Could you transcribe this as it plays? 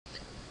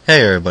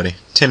Hey everybody,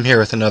 Tim here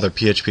with another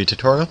PHP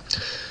tutorial.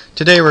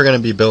 Today we're going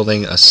to be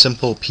building a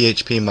simple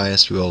PHP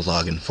MySQL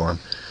login form.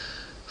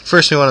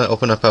 First we want to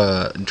open up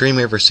a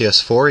Dreamweaver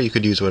CS4. You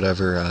could use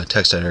whatever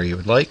text editor you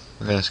would like.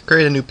 We're going to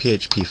create a new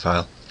PHP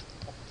file.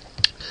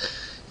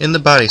 In the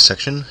body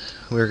section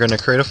we're going to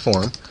create a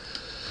form.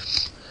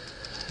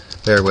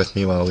 Bear with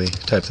me while we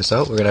type this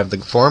out. We're going to have the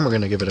form, we're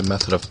going to give it a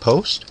method of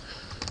post.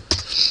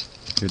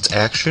 Its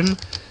action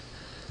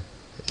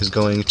is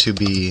going to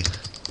be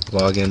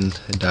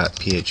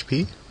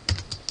login.php.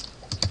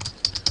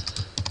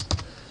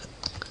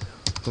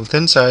 With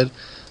inside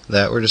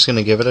that we're just going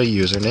to give it a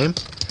username,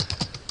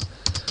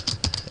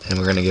 and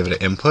we're going to give it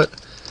an input,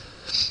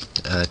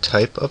 a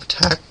type of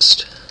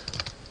text,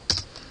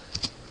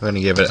 we're going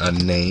to give it a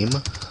name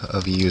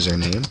of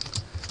username,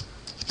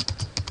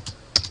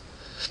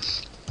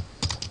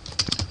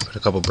 put a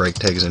couple break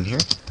tags in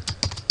here.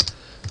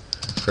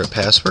 For a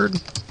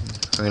password,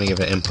 we're going to give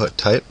an input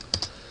type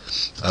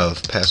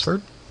of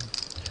password,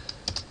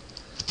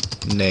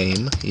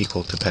 name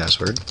equal to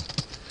password.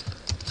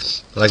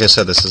 Like I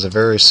said, this is a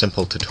very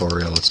simple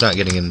tutorial. It's not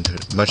getting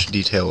into much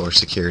detail or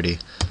security.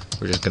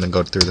 We're just going to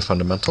go through the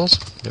fundamentals.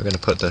 We're going to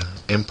put the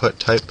input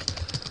type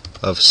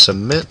of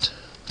submit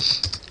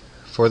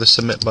for the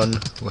submit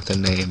button with a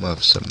name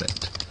of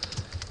submit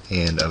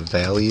and a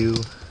value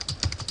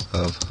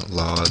of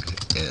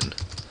login.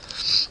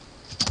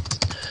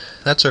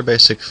 That's our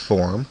basic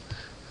form.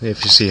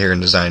 If you see here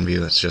in design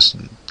view, it's just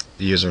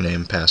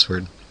username,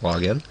 password,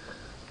 login.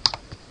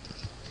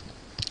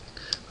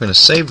 We're going to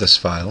save this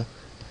file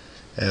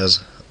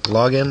as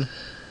login.php.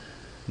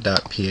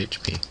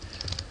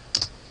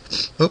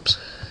 Oops,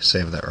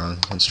 saved that wrong.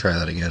 Let's try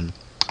that again.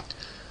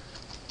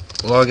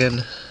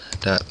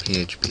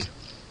 Login.php.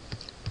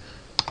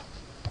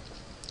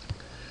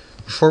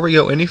 Before we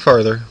go any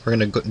farther, we're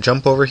going to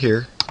jump over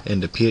here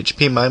into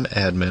PHP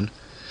MyAdmin.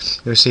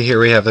 You see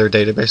here we have their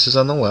databases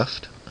on the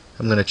left.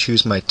 I'm going to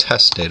choose my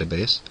test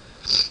database.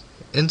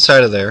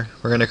 Inside of there,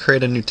 we're going to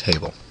create a new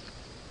table.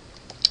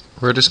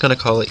 We're just going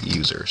to call it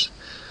users.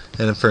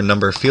 And for a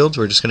number of fields,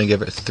 we're just going to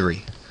give it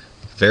 3.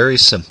 Very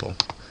simple.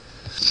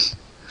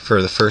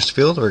 For the first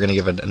field, we're going to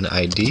give it an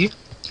ID.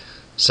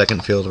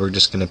 Second field, we're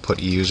just going to put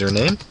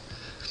username.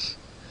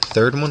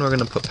 Third one, we're going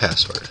to put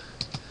password.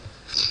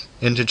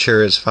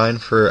 Integer is fine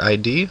for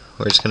ID.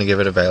 We're just going to give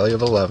it a value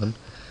of 11.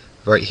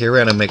 Right here, we're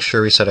going to make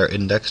sure we set our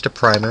index to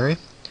primary.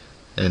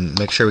 And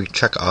make sure we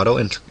check auto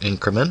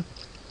increment.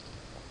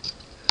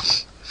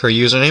 For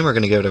username, we're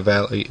going to give it a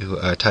value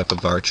type of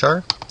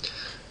varchar.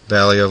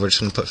 Value, we're just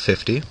going to put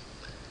 50.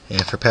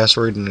 And for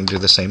password, we're going to do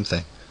the same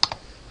thing.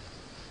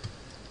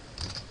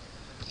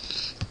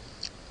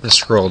 Let's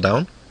scroll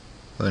down.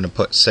 We're going to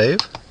put save.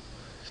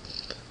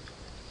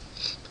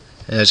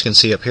 And as you can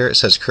see up here, it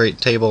says create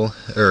table,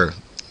 or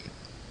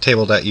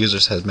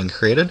table.users has been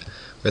created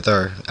with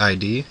our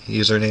ID,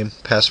 username,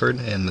 password,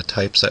 and the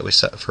types that we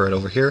set for it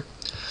over here.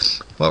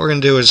 What we're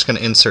going to do is just going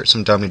to insert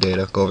some dummy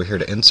data. Go over here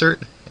to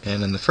insert,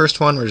 and in the first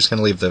one we're just going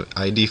to leave the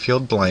ID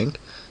field blank,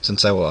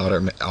 since I will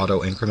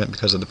auto increment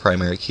because of the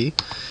primary key.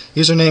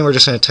 Username, we're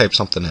just going to type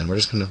something in. We're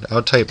just going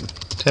to type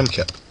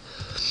timkip.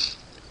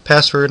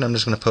 Password, I'm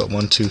just going to put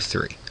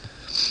 123. I'm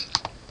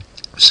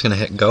just going to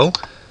hit go,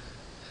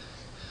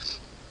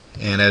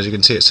 and as you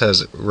can see it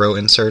says row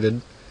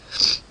inserted,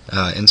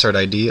 insert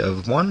ID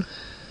of 1,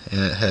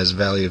 and it has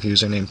value of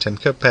username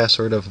timkip,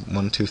 password of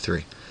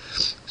 123.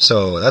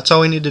 So that's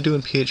all we need to do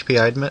in PHP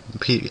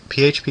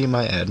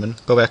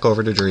MyAdmin. Go back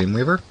over to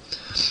Dreamweaver.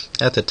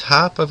 At the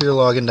top of your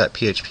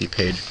login.php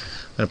page,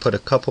 I'm going to put a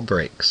couple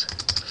breaks.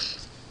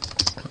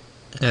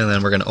 And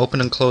then we're going to open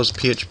and close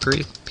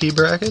PHP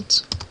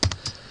brackets.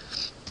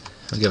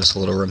 It'll give us a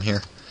little room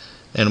here.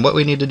 And what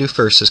we need to do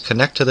first is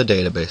connect to the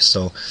database.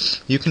 So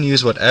you can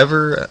use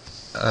whatever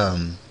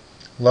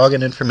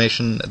login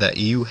information that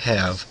you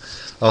have.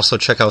 Also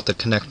check out the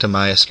Connect to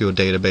MySQL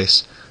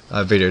database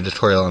video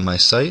tutorial on my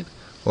site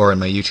or on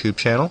my YouTube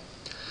channel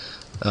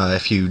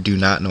if you do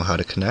not know how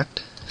to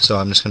connect. So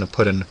I'm just going to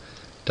put in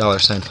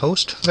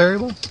 $host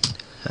variable.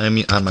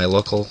 I'm on my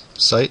local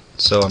site,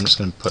 so I'm just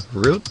going to put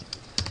root,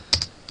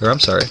 or I'm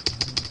sorry,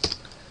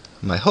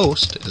 my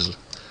host is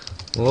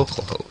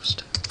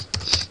localhost.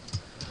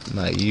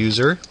 My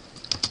user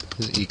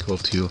is equal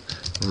to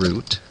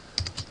root.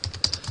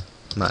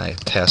 My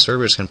password,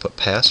 we're just going to put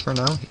pass for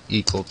now,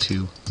 equal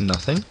to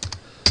nothing.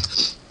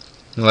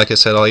 And like I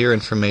said, all your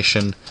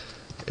information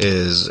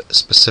is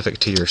specific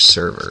to your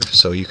server,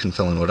 so you can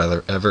fill in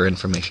whatever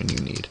information you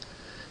need.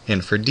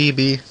 And for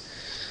DB,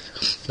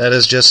 that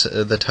is just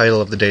the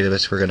title of the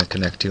database we're going to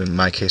connect to. In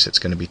my case, it's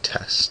going to be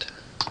test.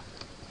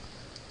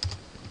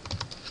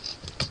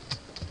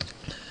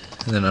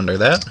 And then under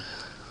that,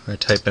 I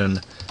type in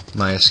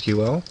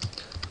MySQL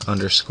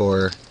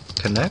underscore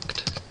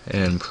connect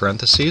in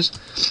parentheses.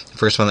 The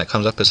first one that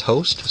comes up is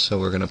host, so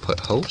we're going to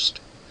put host,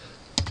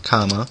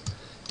 comma,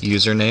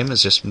 username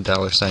is just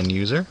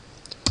 $user,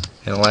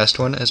 and the last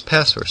one is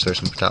password, so there's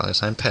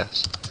some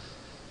 $pass.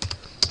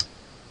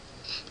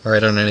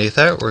 Alright, underneath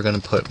that we're going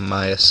to put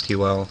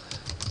MySQL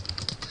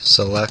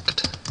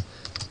select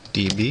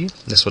DB.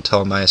 This will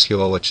tell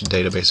MySQL which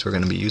database we're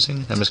going to be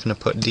using. I'm just going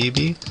to put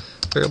DB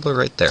variable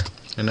right there.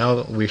 And now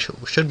that we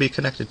should be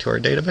connected to our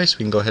database,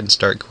 we can go ahead and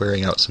start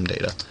querying out some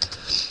data.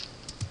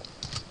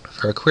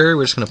 For our query,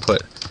 we're just going to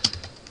put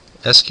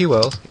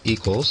SQL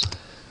equals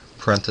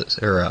parentheses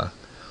or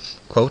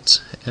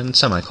quotes and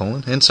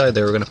semicolon. Inside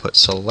there, we're going to put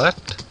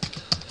select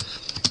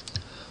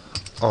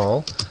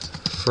all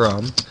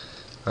from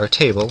our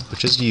table,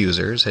 which is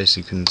users, as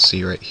you can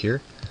see right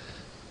here,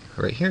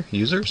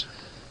 users.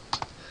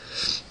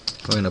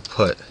 We're going to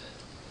put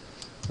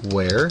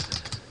where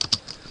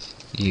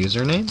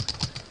username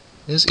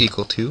is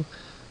equal to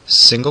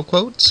single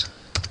quotes,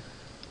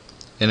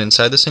 and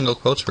inside the single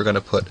quotes we're going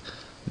to put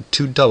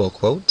 2 double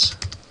quotes,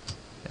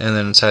 and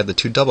then inside the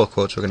 2 double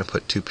quotes we're going to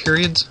put 2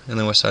 periods, and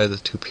then inside the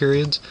 2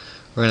 periods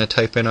we're going to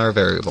type in our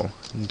variable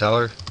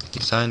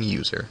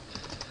 $user.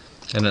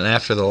 And then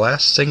after the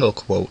last single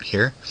quote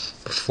here,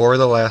 before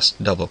the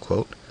last double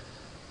quote,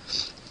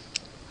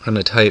 I'm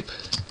going to type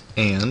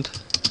and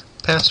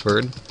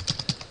password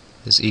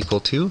is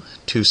equal to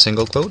 2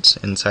 single quotes,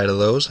 inside of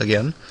those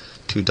again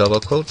 2 double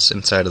quotes,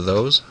 inside of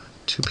those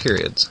 2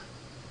 periods.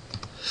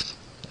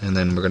 And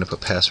then we're going to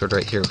put password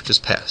right here, which is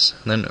pass.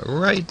 And then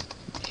right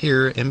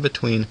here in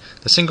between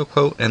the single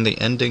quote and the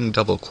ending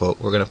double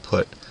quote, we're going to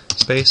put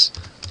space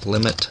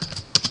limit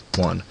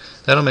 1.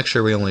 That'll make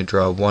sure we only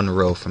draw 1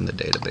 row from the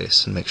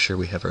database and make sure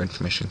we have our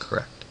information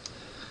correct.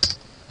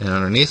 And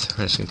underneath,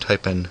 we're just going to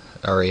type in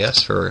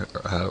RES for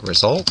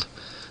result,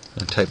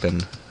 and type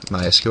in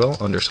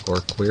MySQL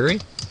underscore query,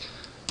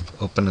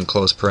 open and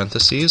close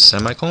parentheses,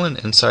 semicolon.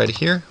 Inside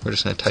here, we're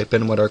just going to type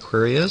in what our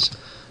query is.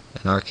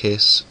 In our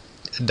case,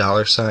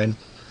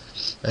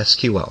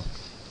 $SQL.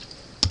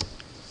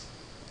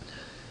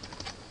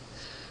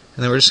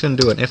 And then we're just going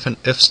to do an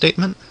if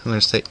statement. I'm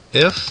going to say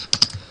if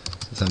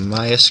the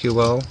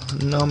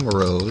MySQL num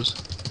rows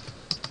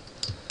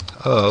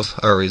of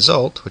our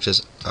result, which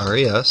is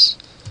RES,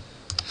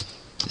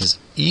 is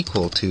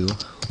equal to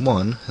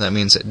 1. That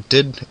means it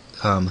did.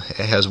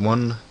 It has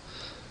one.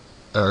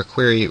 Our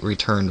query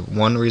returned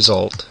 1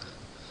 result.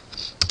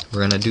 We're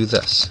going to do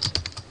this.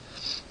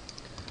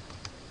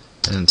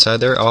 And inside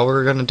there, all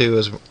we're going to do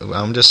is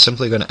I'm just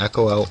simply going to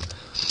echo out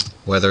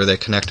whether they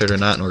connected or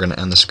not, and we're going to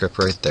end the script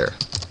right there.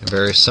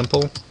 Very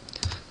simple,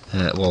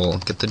 and it will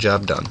get the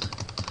job done.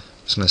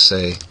 I'm just going to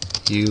say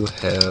you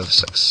have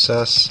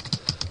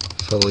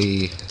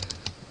successfully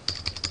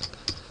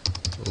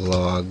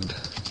logged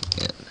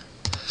in.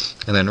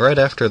 And then right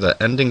after the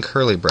ending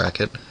curly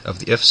bracket of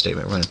the if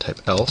statement, we're going to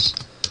type else,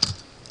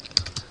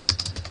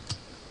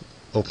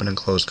 open and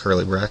close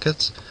curly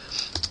brackets,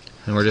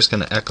 and we're just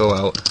going to echo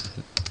out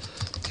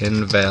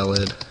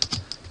invalid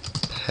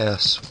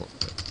password,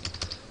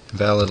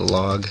 invalid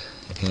log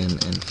in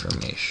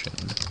information.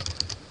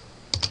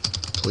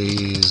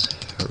 Please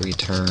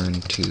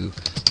return to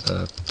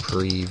the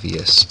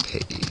previous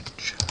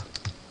page.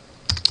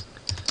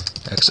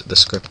 Exit the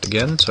script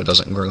again so it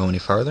doesn't go any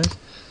farther.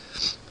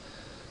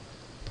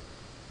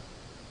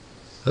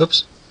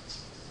 Oops,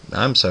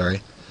 I'm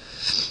sorry.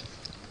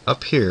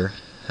 Up here,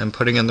 I'm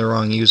putting in the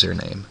wrong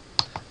username.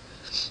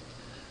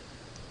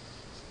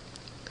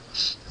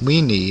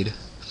 We need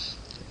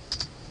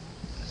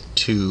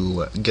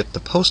to get the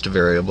post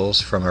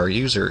variables from our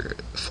user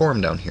form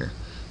down here.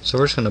 So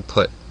we're just going to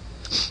put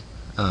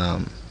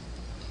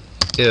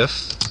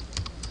if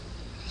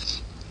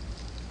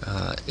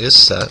is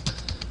set.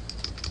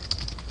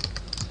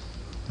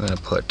 I'm going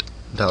to put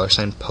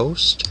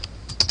 $post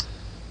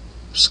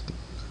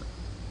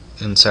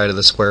inside of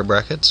the square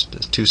brackets,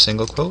 2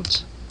 single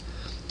quotes.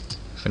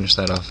 Finish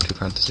that off, 2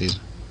 parentheses.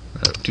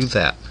 We're going to do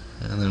that,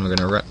 and then we're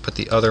going to put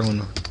the other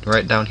one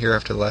right down here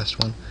after the last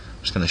one.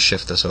 I'm just going to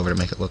shift this over to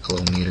make it look a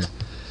little neater.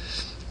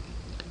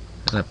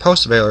 And a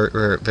post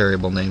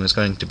variable name is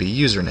going to be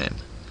username.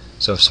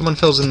 So if someone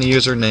fills in the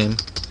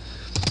username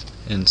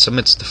and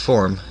submits the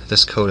form,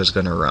 this code is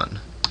going to run.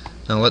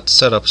 Now let's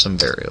set up some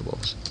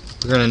variables.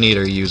 We're going to need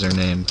our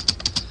username,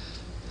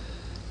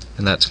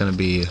 and that's going to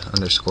be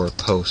underscore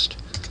post,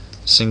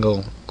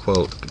 single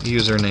quote,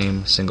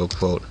 username, single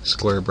quote,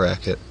 square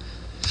bracket,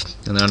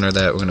 and then under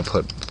that we're going to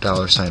put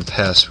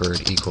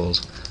 $password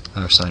equals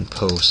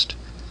 $post,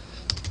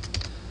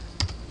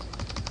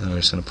 and we're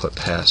just going to put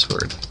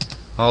password.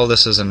 All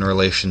this is in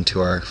relation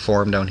to our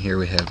form down here.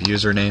 We have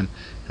username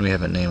and we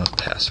have a name of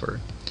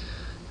password.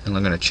 And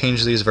I'm going to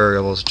change these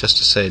variables just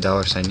to say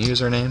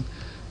 $username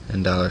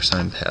and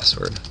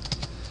 $password.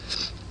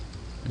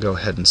 Go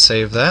ahead and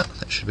save that.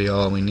 That should be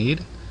all we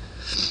need.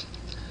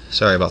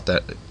 Sorry about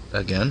that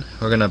again.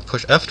 We're going to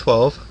push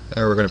F12,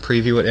 or we're going to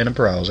preview it in a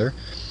browser.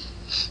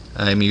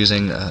 I'm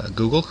using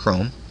Google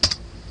Chrome.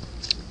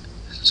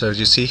 So as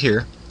you see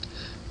here,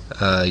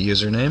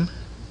 username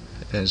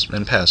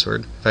and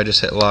password. If I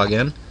just hit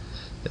login,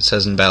 it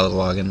says invalid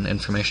login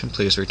information.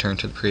 Please return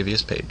to the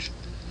previous page.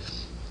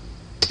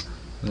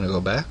 I'm going to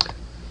go back,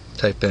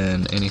 type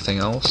in anything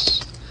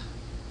else,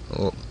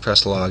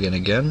 press login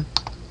again,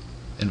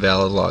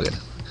 invalid login.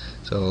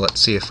 So let's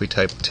see if we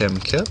type Tim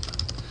Kip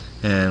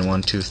and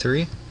 1, 2,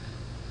 3.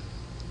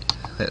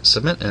 hit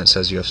submit, and it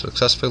says you have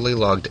successfully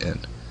logged in.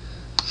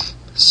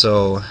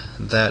 So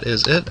that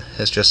is it.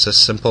 It's just a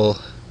simple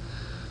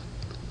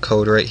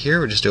code right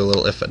here. We just do a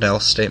little if and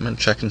else statement,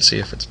 check and see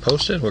if it's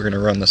posted. We're going to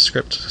run the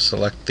script,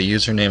 select the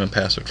username and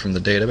password from the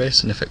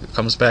database, and if it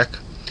comes back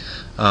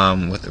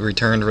with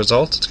returned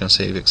results, it's going to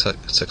say you've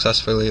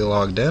successfully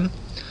logged in,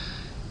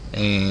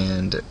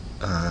 and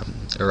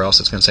or else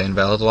it's going to say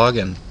invalid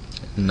login.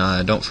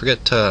 And don't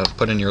forget to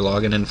put in your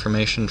login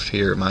information for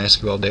your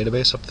MySQL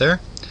database up there,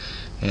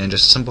 and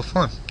just a simple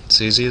form.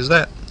 It's easy as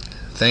that.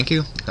 Thank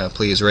you.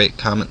 Please rate,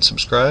 comment,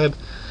 subscribe.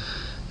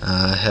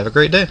 Have a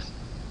great day.